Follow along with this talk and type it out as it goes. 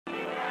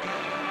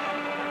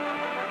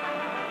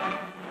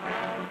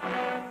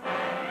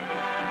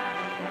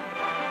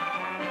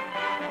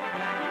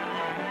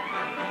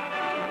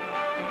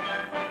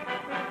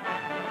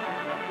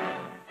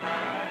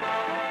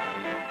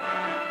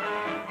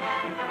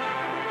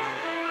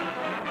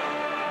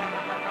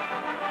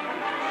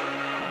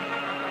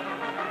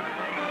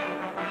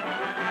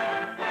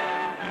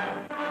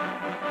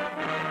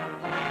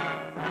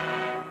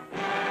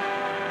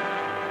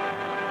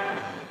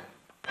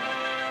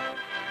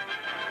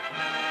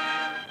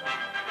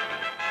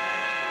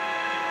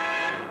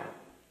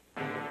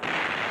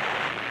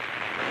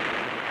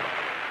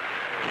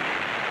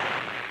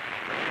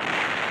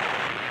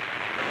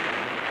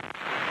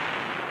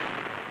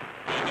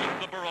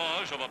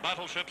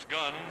battleship's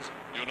guns,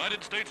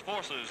 United States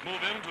forces move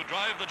in to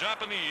drive the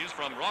Japanese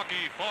from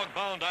rocky,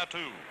 fog-bound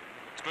Attu,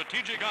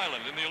 strategic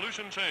island in the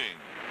Aleutian chain.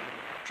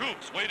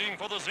 Troops waiting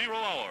for the 0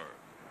 hour.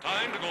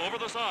 Time to go over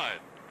the side.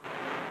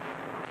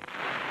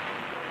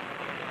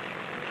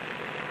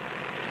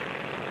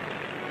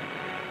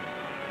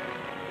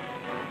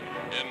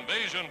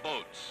 Invasion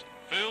boats,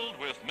 filled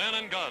with men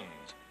and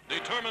guns,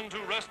 determined to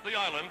wrest the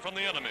island from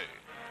the enemy.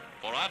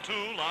 For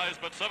Attu lies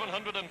but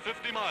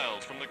 750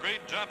 miles from the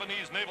great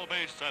Japanese naval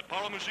base at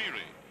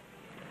Paramushiri.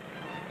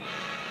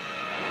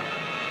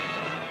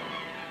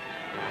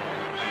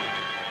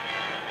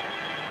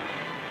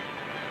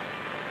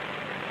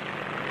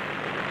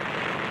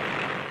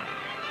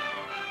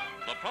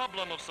 The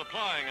problem of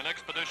supplying an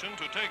expedition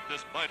to take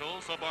this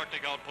vital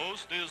subarctic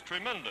outpost is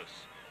tremendous.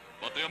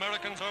 But the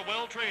Americans are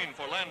well trained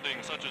for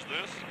landings such as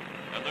this,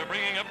 and they're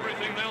bringing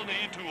everything they'll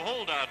need to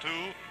hold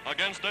Attu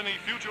against any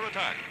future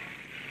attack.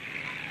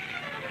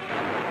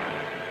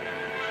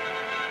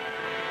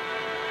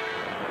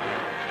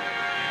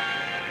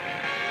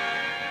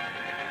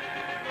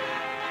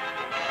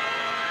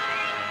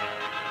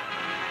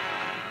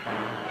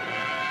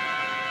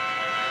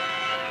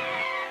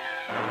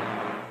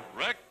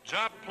 Wrecked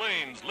Jap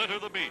planes litter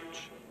the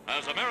beach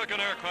as American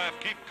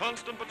aircraft keep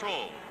constant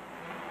patrol.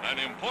 An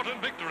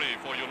important victory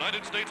for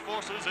United States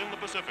forces in the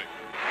Pacific.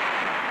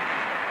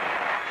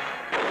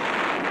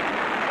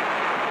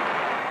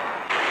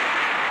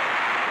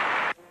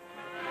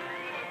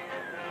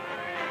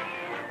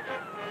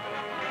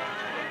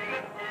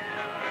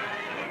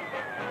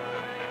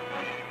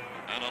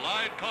 An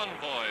Allied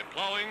convoy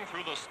plowing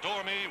through the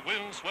stormy,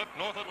 wind-swept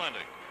North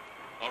Atlantic.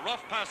 A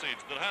rough passage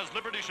that has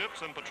Liberty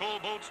ships and patrol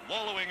boats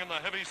wallowing in the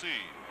heavy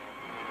sea.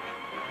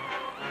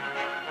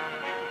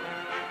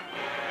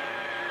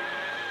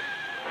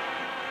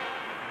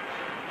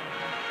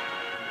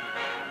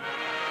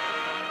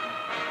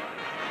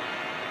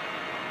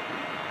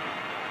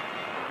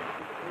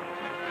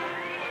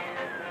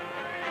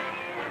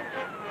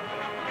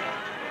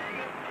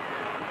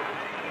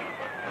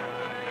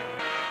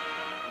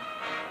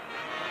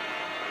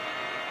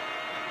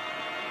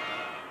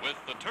 With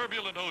the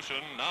turbulent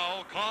ocean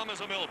now calm as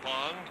a mill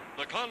pond,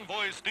 the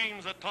convoy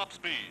steams at top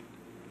speed.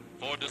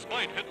 For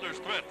despite Hitler's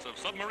threats of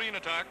submarine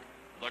attack,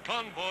 the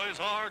convoys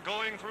are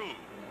going through.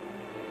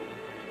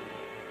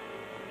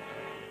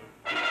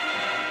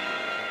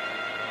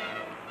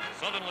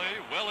 Suddenly,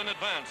 well in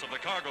advance of the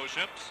cargo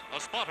ships, a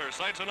spotter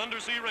sights an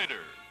undersea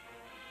raider.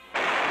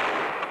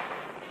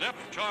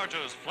 Depth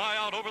charges fly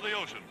out over the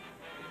ocean.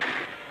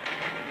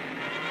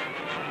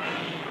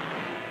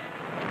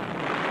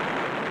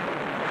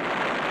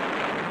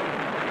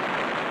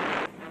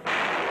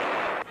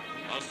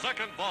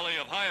 Second volley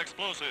of high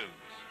explosives.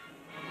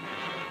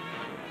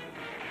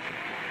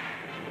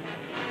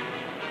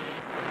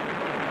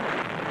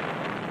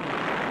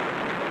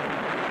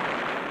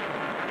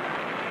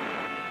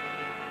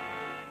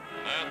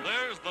 And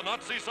there's the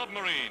Nazi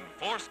submarine,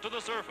 forced to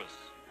the surface.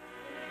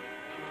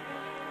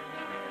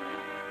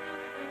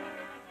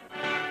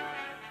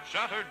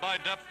 Shattered by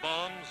depth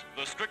bombs,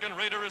 the stricken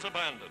raider is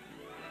abandoned.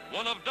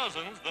 One of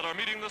dozens that are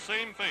meeting the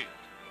same fate.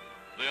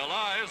 The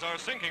Allies are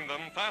sinking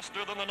them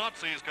faster than the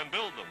Nazis can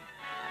build them.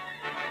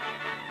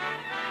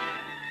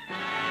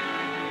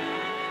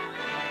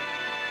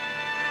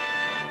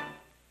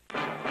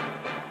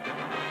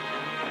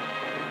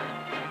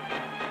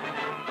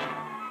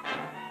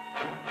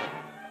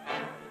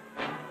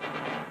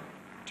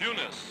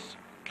 Tunis,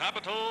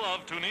 capital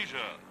of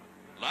Tunisia.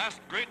 Last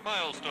great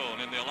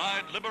milestone in the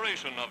Allied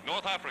liberation of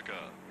North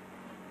Africa.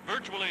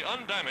 Virtually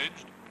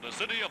undamaged, the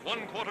city of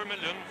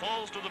 250,000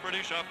 falls to the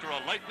British after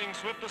a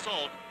lightning-swift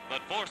assault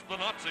that forced the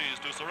Nazis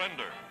to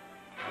surrender.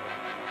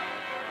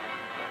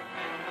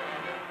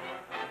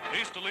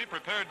 Hastily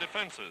prepared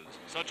defenses,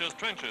 such as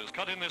trenches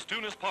cut in this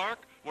Tunis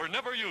park, were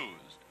never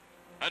used.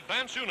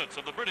 Advance units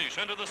of the British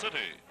enter the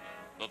city.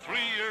 The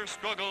 3-year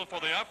struggle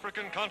for the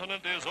African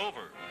continent is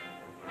over.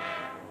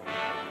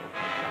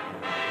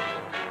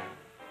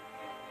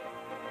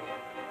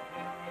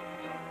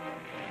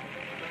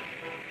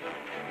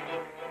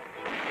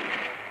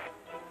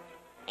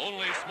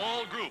 Only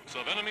small groups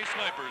of enemy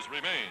snipers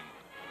remain.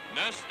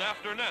 Nest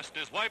after nest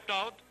is wiped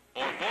out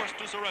or forced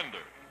to surrender.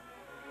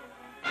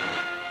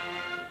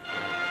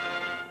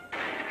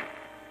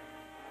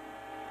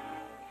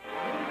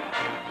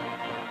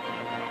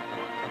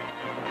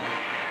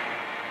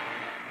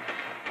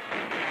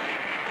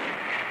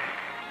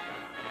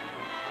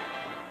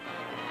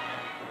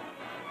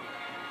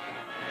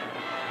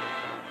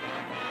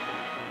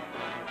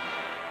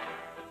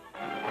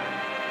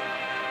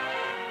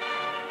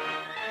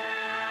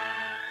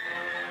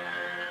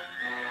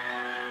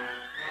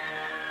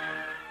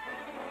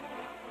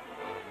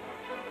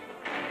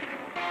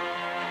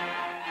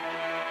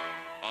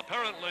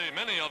 Apparently,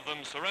 many of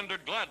them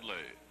surrendered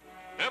gladly.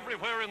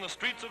 Everywhere in the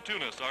streets of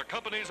Tunis are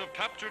companies of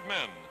captured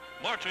men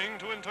marching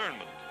to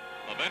internment,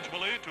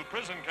 eventually to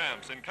prison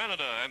camps in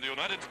Canada and the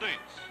United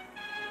States.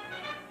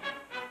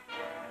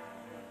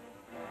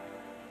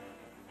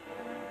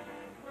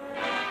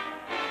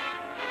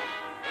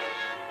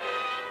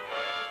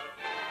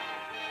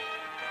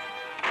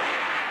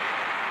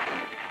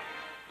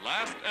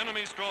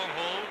 enemy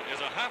stronghold is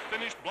a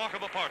half-finished block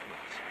of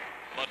apartments.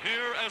 But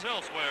here, as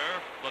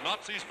elsewhere, the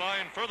Nazis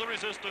find further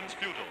resistance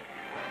futile.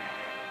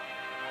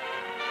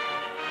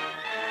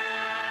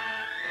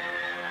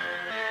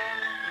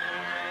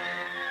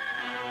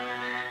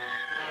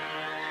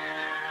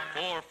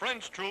 For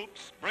French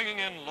troops, bringing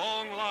in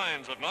long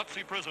lines of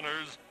Nazi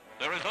prisoners,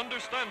 there is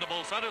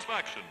understandable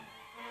satisfaction.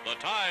 The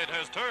tide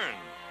has turned.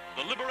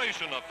 The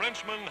liberation of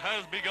Frenchmen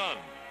has begun.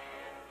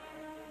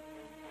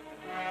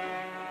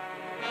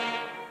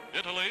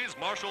 Italy's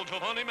Marshal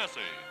Giovanni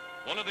Messi,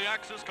 one of the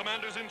Axis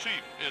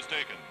commanders-in-chief, is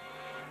taken.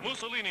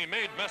 Mussolini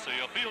made Messi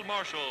a field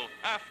marshal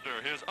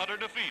after his utter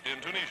defeat in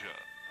Tunisia.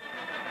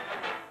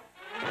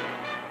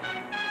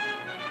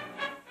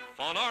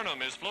 Von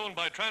Arnhem is flown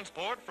by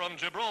transport from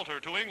Gibraltar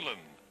to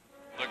England.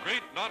 The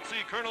great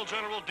Nazi Colonel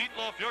General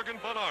Dietlof Jürgen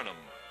von Arnhem,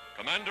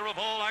 commander of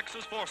all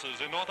Axis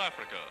forces in North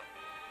Africa.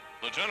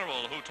 The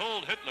general who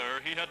told Hitler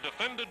he had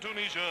defended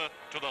Tunisia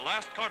to the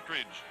last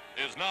cartridge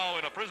is now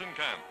in a prison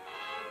camp.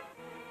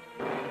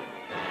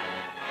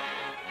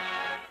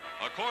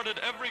 Accorded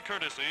every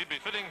courtesy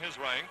befitting his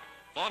rank,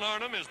 von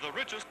Arnhem is the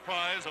richest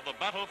prize of the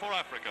battle for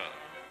Africa.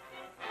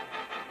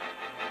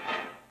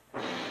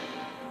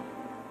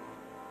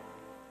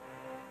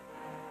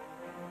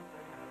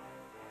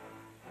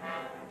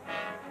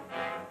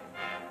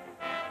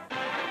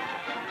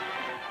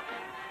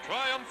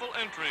 Triumphal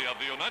entry of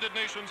the United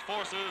Nations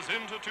forces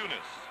into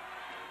Tunis.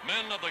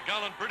 Men of the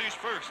gallant British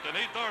 1st and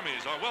 8th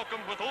Armies are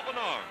welcomed with open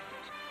arms.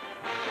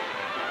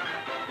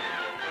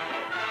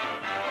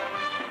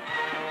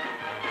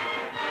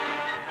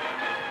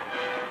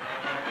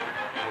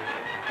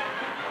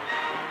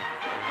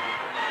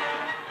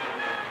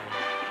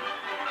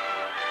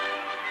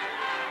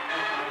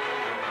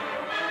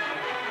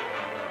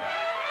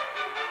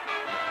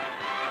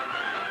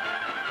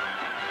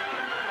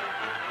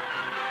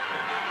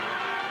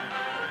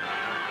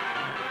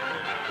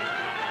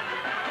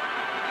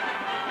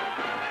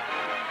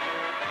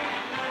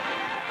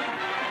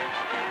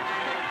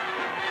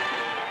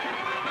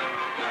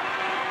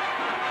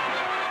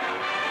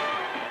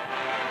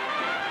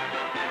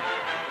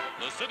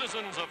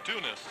 Citizens of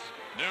Tunis,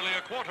 nearly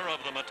a quarter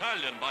of them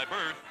Italian by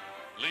birth,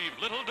 leave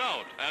little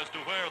doubt as to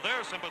where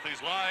their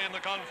sympathies lie in the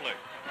conflict.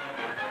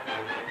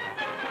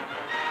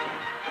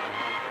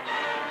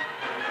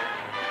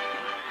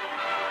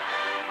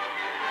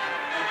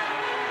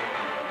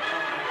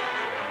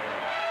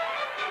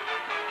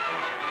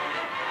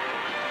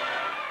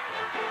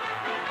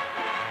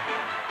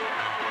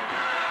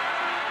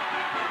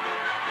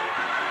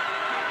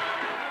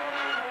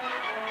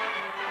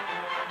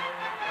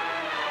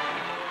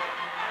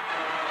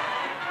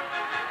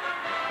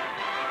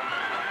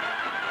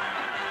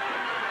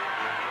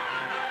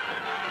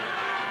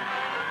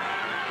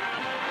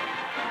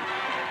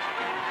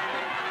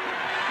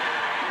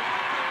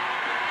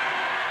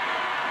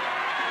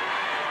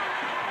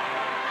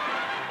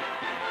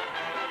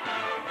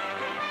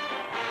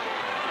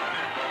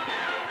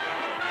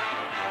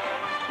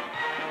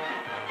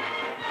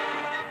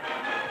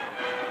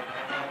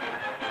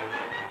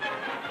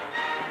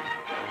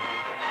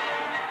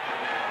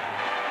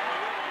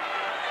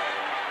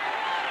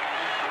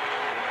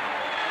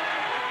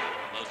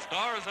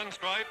 And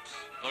Stripes,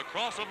 the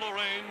Cross of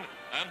Lorraine,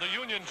 and the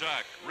Union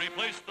Jack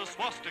replaced the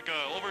swastika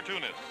over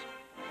Tunis.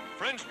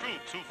 French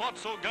troops who fought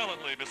so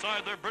gallantly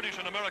beside their British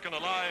and American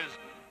allies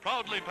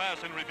proudly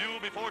pass in review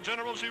before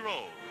General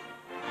Giraud.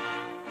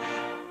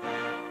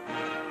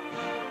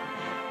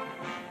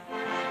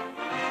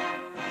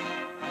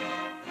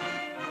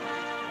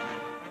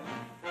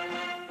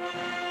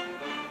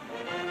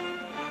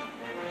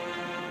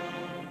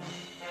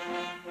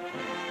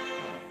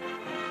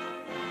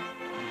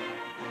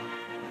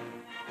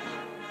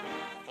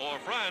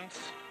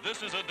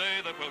 This is a day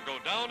that will go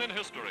down in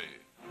history.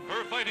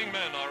 Her fighting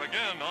men are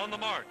again on the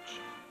march.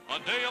 A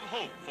day of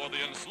hope for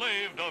the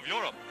enslaved of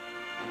Europe.